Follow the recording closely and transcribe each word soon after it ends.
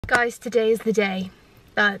Guys, today is the day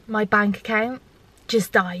that my bank account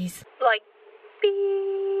just dies. Like, beep.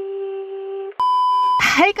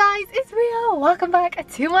 Hey guys, it's Ria. Welcome back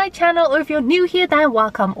to my channel. Or if you're new here, then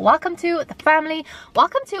welcome. Welcome to the family.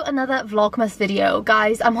 Welcome to another Vlogmas video.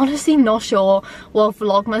 Guys, I'm honestly not sure what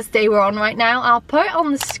Vlogmas day we're on right now. I'll put it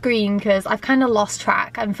on the screen because I've kind of lost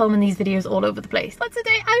track. I'm filming these videos all over the place. But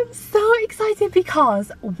today I'm so excited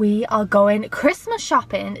because we are going Christmas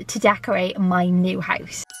shopping to decorate my new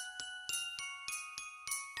house.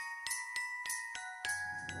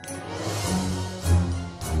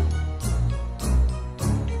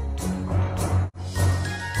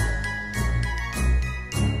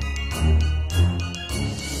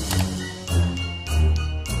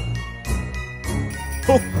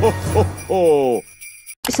 Ho, ho, ho, ho.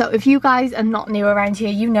 So if you guys are not new around here,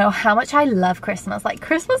 you know how much I love Christmas. Like,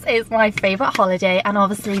 Christmas is my favourite holiday, and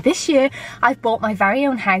obviously this year I've bought my very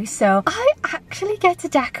own house, so I actually get to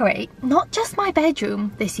decorate not just my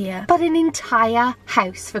bedroom this year, but an entire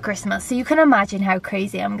house for Christmas. So you can imagine how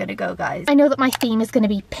crazy I'm gonna go, guys. I know that my theme is gonna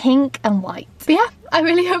be pink and white. But yeah, I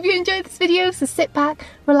really hope you enjoyed this video, so sit back,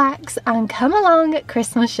 relax, and come along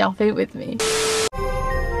Christmas shopping with me.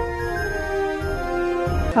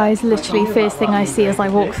 Guys, literally first thing I see as I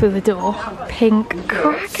walk through the door, pink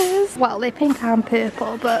crackers. Well, they're pink and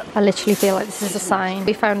purple, but I literally feel like this is a sign.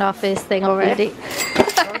 We found our first thing already.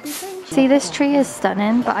 See, this tree is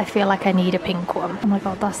stunning, but I feel like I need a pink one. Oh my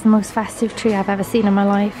god, that's the most festive tree I've ever seen in my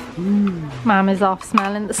life. Mum is off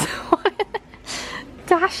smelling the snow.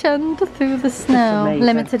 Dashing through the snow.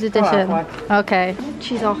 Limited edition. Okay.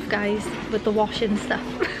 She's off, guys, with the washing stuff.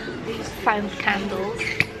 Found candles.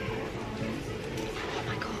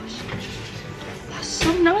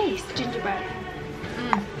 So nice, gingerbread.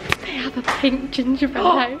 They have a pink gingerbread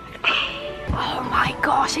house. Oh my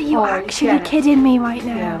gosh, are you actually kidding me right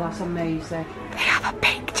now? Yeah, that's amazing. They have a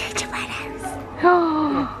pink gingerbread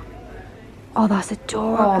house. Oh, that's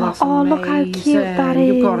adorable. Oh, look how cute that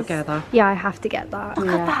is. You've got to get that. Yeah, I have to get that. Look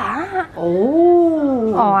at that.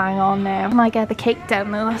 Oh. Oh, hang on now. Can I get the cake down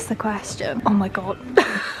though? That's the question. Oh my god.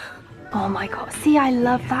 Oh my god. See, I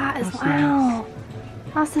love that as well. Nice.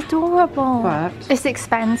 That's adorable. But it's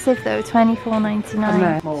expensive though,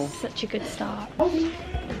 $24.99. $24.99. Such a good start. Oh,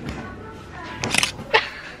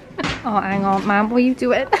 hang on, ma'am, what are you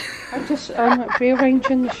doing? I'm just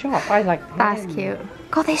rearranging the shop. I like them. That's cute.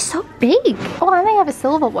 God, they're so big. Oh, and they have a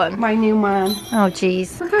silver one. My new man. Oh,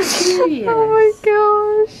 jeez. Look how cute he is. Oh my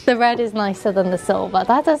gosh. The red is nicer than the silver.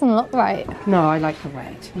 That doesn't look right. No, I like the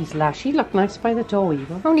red. He's lush. He looked nice by the door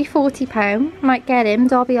even. Only £40. Might get him.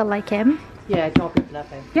 Dobby will like him. Yeah, Dobby would love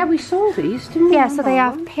him. Yeah, we saw these, didn't we? Yeah, so they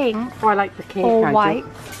have pink. Oh, I like the cake. Or white.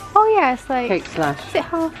 Oh yeah, it's like cake slash. Is it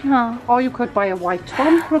half and half? Or you could buy a white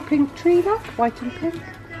one for a pink tree, look. White and pink.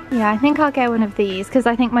 Yeah, I think I'll get one of these because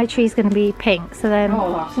I think my tree's going to be pink, so then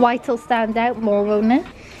white will stand out more, won't it?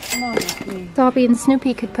 No, Dobby and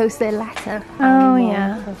Snoopy could post their letter. Oh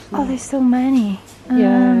yeah. Oh, there's so many.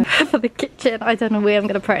 Yeah. For the kitchen, I don't know where I'm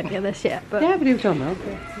going to put any of this yet, but yeah, but you don't know.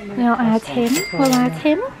 We'll add him. We'll add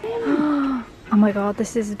him. Oh my god,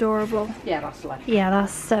 this is adorable. Yeah, that's lovely. Yeah,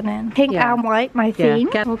 that's stunning. Pink and white, my theme.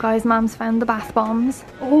 Oh guys, Mum's found the bath bombs.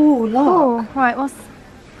 Oh, look. Oh, right,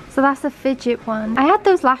 so that's a fidget one. I had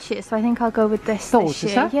those last year, so I think I'll go with this this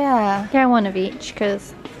year. Yeah. Get one of each,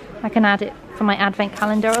 because I can add it for my advent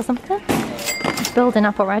calendar or something. It's building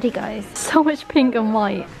up already, guys. So much pink and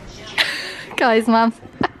white. Guys, Mum.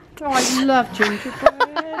 Oh, I love gingerbread.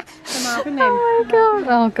 Oh my god.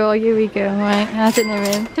 Oh god, here we go. Right, adding them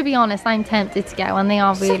in. To be honest, I'm tempted to get one. They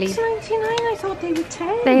are really... $6.99, I thought they were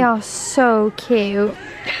 $10. They are so cute.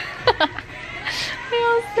 They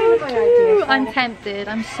are so cute. I'm tempted.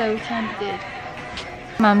 I'm so tempted.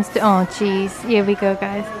 Mum's oh jeez. Here we go,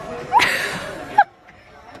 guys.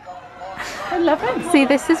 I love it. See,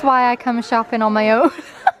 this is why I come shopping on my own.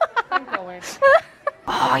 I'm going.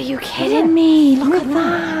 Oh, are you kidding me? Look at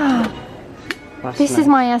that. This is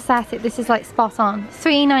my aesthetic. This is like spot on.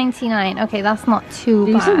 $3.99. Okay, that's not too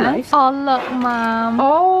bad. These are nice. Oh, look, Mum.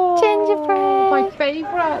 Oh, gingerbread. my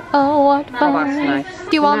favourite. Oh, what fun. Oh, that's nice.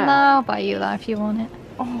 Do you want that? I'll buy you that if you want it.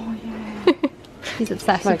 Oh, yeah. He's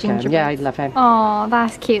obsessed with gingerbread. Yeah, I love him. Oh,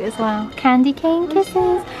 that's cute as well. Candy cane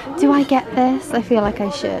kisses. Do I get this? I feel like I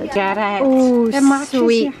should. Get it. Oh,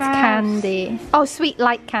 sweet candy. Oh, sweet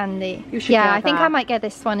light candy. You should I think I might get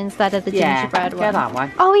this one instead of the gingerbread one. Get that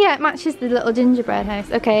one. Oh yeah, it matches the little gingerbread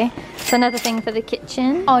house. Okay, so another thing for the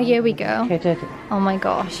kitchen. Oh, here we go. Okay, oh my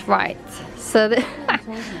gosh, right. So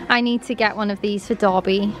I need to get one of these for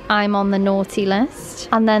Dobby. I'm on the naughty list.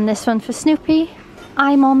 And then this one for Snoopy.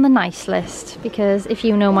 I'm on the nice list because if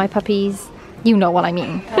you know my puppies, You know what I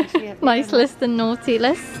mean. Nice list and naughty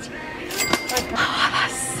list. Oh,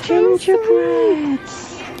 that's so Gingerbreads.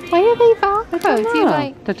 Why are they barcodes? You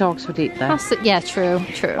like the dogs would eat them. yeah, true.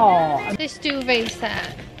 Oh, This duvet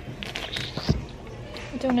set.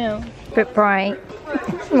 I don't know. A bit bright.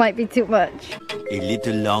 Might be too much. A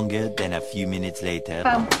little longer than a few minutes later.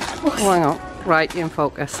 hang on. Right, you're in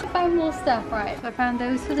focus. Found more stuff, right? So I found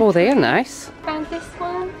those for the Oh, they're nice. Found this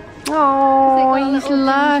one. Oh, he's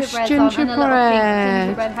lush And a little pink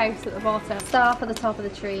gingerbread. gingerbread house at the bottom. Star for the top of the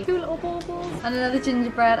tree. 2 little baubles. And another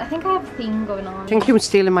gingerbread. I think I have a theme going on. I think you were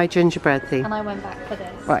stealing my gingerbread thing. And I went back for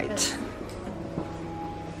this. Right.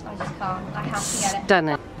 I just can't. I have to get it. Done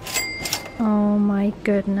it. Oh my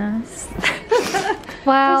goodness.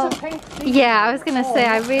 Well, yeah, I was gonna say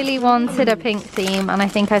I really wanted a pink theme and I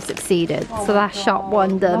think I've succeeded. So that's shop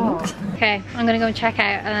 1 done. Okay, I'm gonna go and check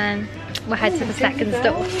out and then we'll head to the second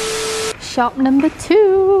store. Shop number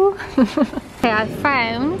 2. Okay, I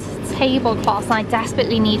found tablecloths and I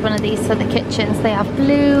desperately need one of these for the kitchen. So they have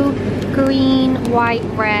blue, green, white,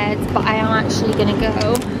 red, but I am actually gonna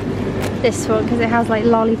go this one because it has like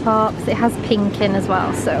lollipops. It has pink in as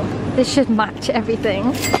well, so this should match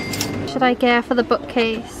everything. Should I get for the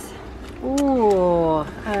bookcase? Oh,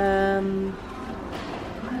 I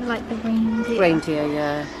like the reindeer. reindeer,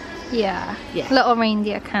 yeah. Yeah. Little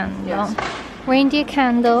reindeer candle. Yes. Reindeer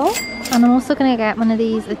candle. And I'm also gonna get one of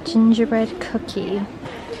these, a gingerbread cookie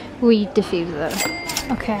weed diffuser.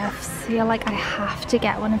 Okay, I feel like I have to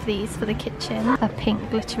get one of these for the kitchen. A pink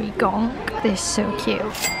glittery gonk. They're so cute.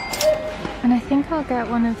 And I think I'll get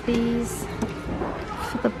one of these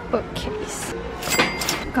for the bookcase.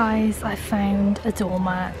 Guys, I found a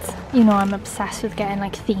doormat. You know I'm obsessed with getting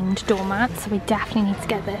like themed doormats, so we definitely need to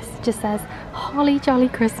get this. It just says Holly Jolly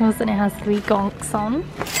Christmas and it has 3 gonks on.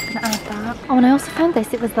 I'm gonna add that. Oh, and I also found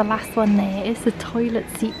this. It was the last one there. It's the toilet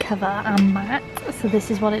seat cover and mat. So this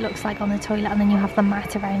is what it looks like on the toilet, and then you have the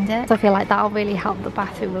mat around it. So I feel like that'll really help the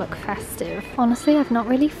bathroom look festive. Honestly, I've not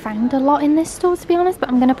really found a lot in this store, to be honest, but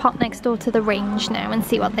I'm gonna pop next door to the range now and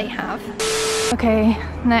see what they have. Okay,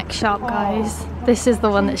 next shop, guys. This is the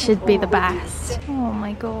one that should be the best. Oh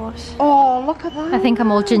my gosh. Oh, look at that. I think I'm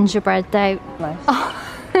all gingerbread out. Nice. Oh.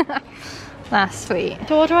 That's sweet.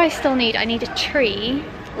 So what do I still need? I need a tree,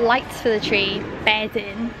 lights for the tree,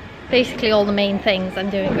 bedding. Basically all the main things. I'm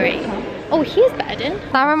doing great. Oh, here's bedding.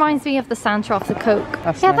 That reminds me of the Santa off the Coke.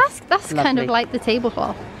 That's yeah, nice. that's kind of like the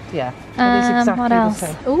tablecloth. Yeah, it is exactly what else? the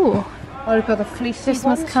same. Ooh, Oh, we've got the fleecy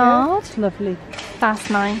Christmas ones, card. yeah. Lovely. that's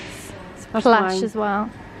nice. That's Plush mine. as well.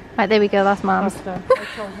 Right, there we go, that's Mum's.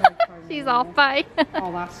 She's off, bye.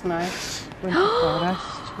 Oh, that's nice. Winter forest.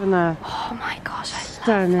 Isn't it? Oh my gosh, I love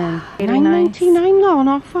Stunning. that. Really nice. $9.99 on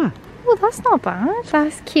offer. Oh, that's not bad.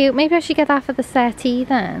 That's cute. Maybe I should get that for the settee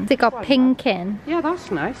then. It got pink in. Yeah, that's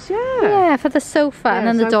nice. Yeah. Yeah, for the sofa, and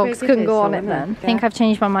then the so dogs big it can is, go on though, it isn't then. it? I think I've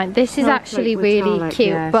changed my mind. This is actually really metallic, cute,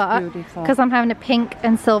 yeah, it's but beautiful. because I'm having a pink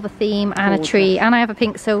and silver theme and a tree, and I have a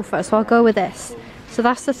pink sofa, so I'll go with this. So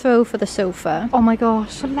that's the throw for the sofa. Oh my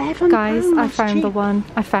gosh. Guys, I found the one.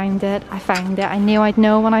 I found it. I knew I'd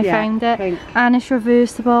know when I found it. Pink. And it's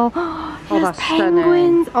reversible. Oh, that's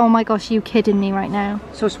penguins. Oh my gosh, are you kidding me right now?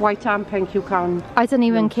 So it's white and pink, you can. I don't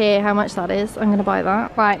even care how much that is. I'm gonna buy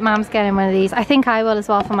that. Right, Mum's getting one of these. I think I will as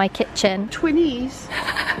well for my kitchen. Twinnies.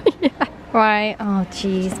 Yeah. Right, oh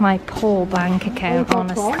jeez, my poor bank account,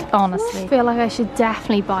 honestly. I feel like I should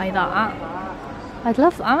definitely buy that. I'd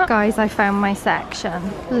love that. Guys, I found my section.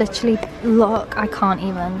 Literally, look, I can't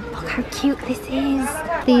even. Look how cute this is.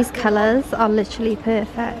 These colours are literally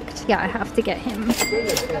perfect. Yeah, I have to get him.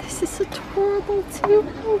 This is adorable too.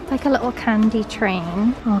 Like a little candy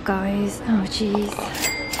train. Oh guys, oh jeez.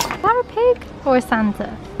 Is that a pig or a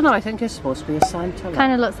Santa? No, I think it's supposed to be a Santa.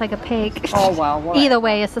 Kind of looks like a pig. Oh well, what? Either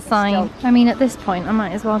way, it's a sign. I mean, at this point, I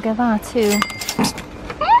might as well get that too.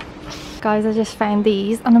 Guys, I just found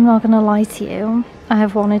these, and I'm not gonna lie to you, I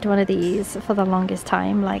have wanted one of these for the longest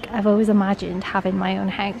time. Like, I've always imagined having my own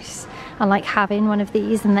house and like having one of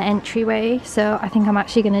these in the entryway, so I think I'm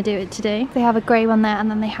actually gonna do it today. They have a grey one there,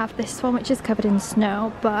 and then they have this one which is covered in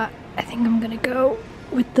snow, but I think I'm gonna go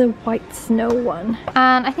with the white snow one.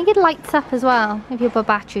 And I think it lights up as well if you put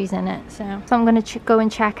batteries in it, so I'm gonna go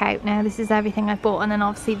and check out now. This is everything I bought, and then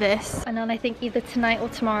obviously this, and then I think either tonight or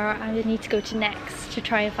tomorrow I would need to go to Next to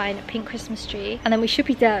try and find a pink Christmas tree, and then we should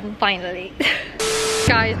be done finally.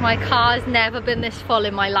 Guys, my car's never been this full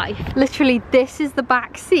in my life. Literally, this is the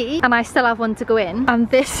back seat and I still have one to go in, and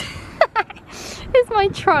this is my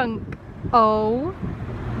trunk. Oh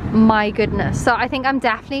my goodness. So I think I'm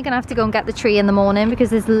definitely gonna have to go and get the tree in the morning because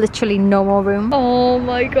there's literally no more room. Oh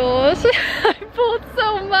my gosh. I bought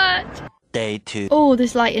so much. Day 2. Oh,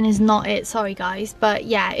 this lighting is not it, sorry guys, but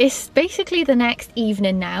yeah, it's basically the next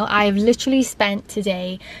evening now. I've literally spent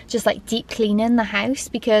today just like deep cleaning the house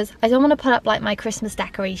because I don't want to put up like my Christmas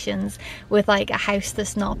decorations with like a house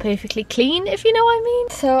that's not perfectly clean, if you know what I mean.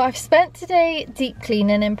 So I've spent today deep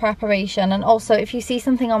cleaning in preparation, and also if you see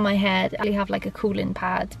something on my head, I have like a cooling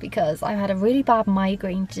pad because I've had a really bad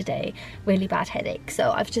migraine today, really bad headache,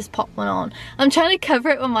 so I've just popped one on. I'm trying to cover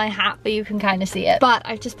it with my hat but you can kind of see it, but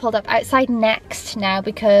I've just pulled up outside Next now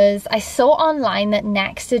because I saw online that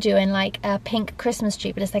Next are doing like a pink Christmas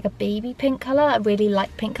tree, but it's like a baby pink colour. I really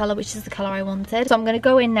like pink colour, which is the colour I wanted, so I'm gonna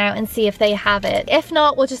go in now and see if they have it. If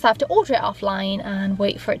not, we'll just have to order it offline and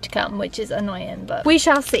wait for it to come, which is annoying, but we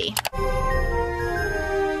shall see.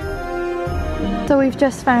 So we've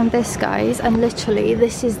just found this, guys, and literally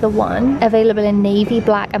this is the one available in navy,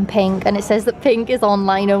 black and pink, and it says that pink is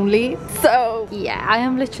online only. So yeah, I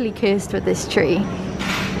am literally cursed with this tree.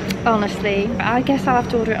 Honestly, I guess I'll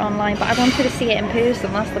have to order it online, but I wanted to see it in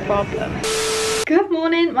person, that's the problem. Good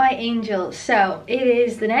morning, my angels. So it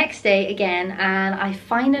is the next day again, and I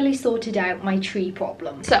finally sorted out my tree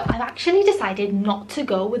problem. So I've actually decided not to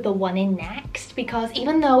go with the one in Next because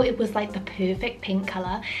even though it was like the perfect pink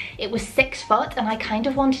color, it was 6 foot and I kind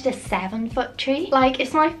of wanted a 7-foot tree. Like,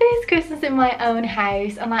 it's my first Christmas in my own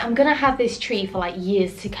house, and like, I'm gonna have this tree for like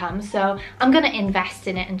years to come, so I'm gonna invest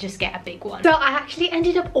in it and just get a big one. So I actually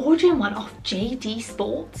ended up ordering one off JD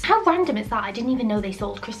Sports. How random is that? I didn't even know they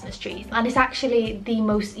sold Christmas trees, and it's actually the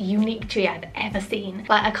most unique tree I've ever seen.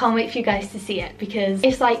 Like, I can't wait for you guys to see it because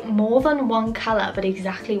it's like more than one color but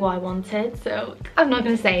exactly what I wanted. So I'm not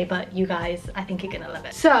gonna say, but you guys, I think you're gonna love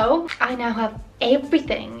it. So I now have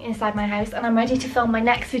everything inside my house and I'm ready to film my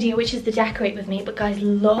next video, which is the decorate with me. But guys,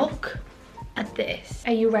 look at this.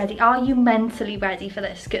 Are you ready? Are you mentally ready for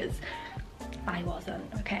this? Because I wasn't.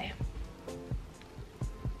 Okay,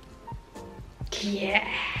 yeah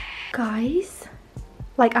guys,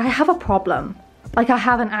 like, I have a problem. Like, I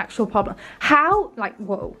have an actual problem. How, like,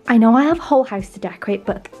 whoa. I know I have a whole house to decorate,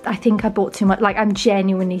 but I think I bought too much. Like, I'm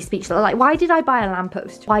genuinely speechless. Like, why did I buy a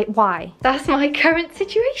lamppost? Why? That's my current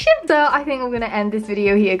situation. So I think I'm gonna end this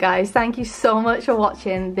video here, guys. Thank you so much for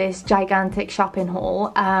watching this gigantic shopping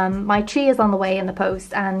haul. My tree is on the way in the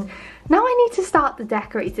post, and now I need to start the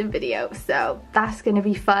decorating video, so that's gonna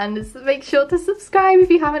be fun. So make sure to subscribe if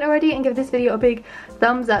you haven't already and give this video a big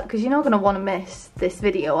thumbs up because you're not gonna want to miss this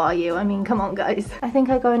video, are you? I mean, come on guys. I think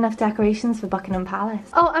I got enough decorations for Buckingham Palace.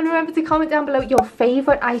 Oh, and remember to comment down below your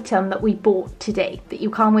favourite item that we bought today that you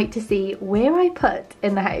can't wait to see where I put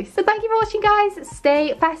in the house. So thank you for watching, guys.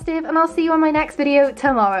 Stay festive and I'll see you on my next video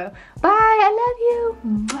tomorrow. Bye, I love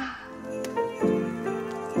you. Mwah.